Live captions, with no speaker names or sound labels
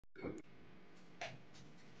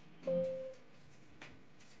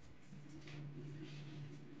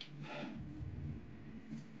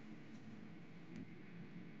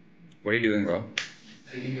What are you doing, bro?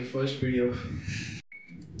 Taking the first video.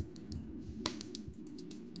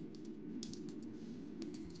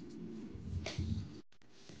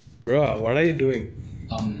 Bro, what are you doing?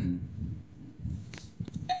 Um,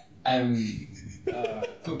 I'm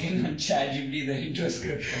cooking on ChatGPT the intro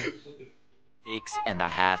script.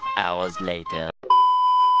 6.5 hours later.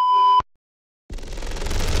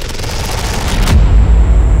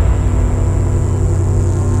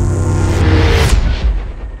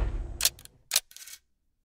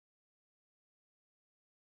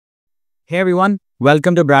 Hey everyone,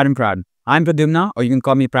 welcome to Brad and Prad. I'm Pradyumna, or you can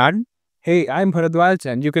call me Prad. Hey, I'm Bharadwaj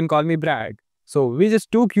and you can call me Brad. So, we're just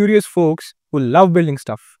two curious folks who love building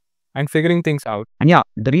stuff and figuring things out. And yeah,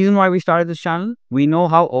 the reason why we started this channel, we know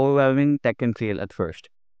how overwhelming tech can feel at first.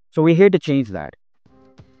 So we're here to change that.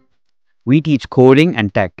 We teach coding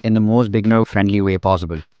and tech in the most beginner-friendly way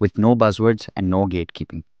possible, with no buzzwords and no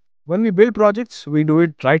gatekeeping. When we build projects, we do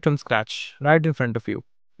it right from scratch, right in front of you.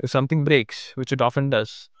 If something breaks, which it often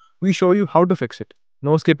does, we show you how to fix it.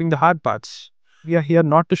 No skipping the hard parts. We are here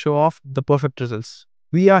not to show off the perfect results.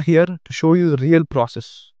 We are here to show you the real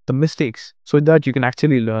process, the mistakes, so that you can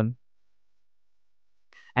actually learn.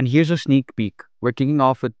 And here's a sneak peek. We're kicking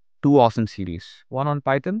off with two awesome series, One on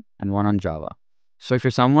Python. and one on Java. So if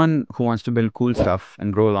you're someone who wants to build cool stuff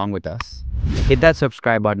and grow along with us, hit that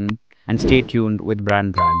subscribe button and stay tuned with Brad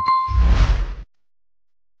and Prad.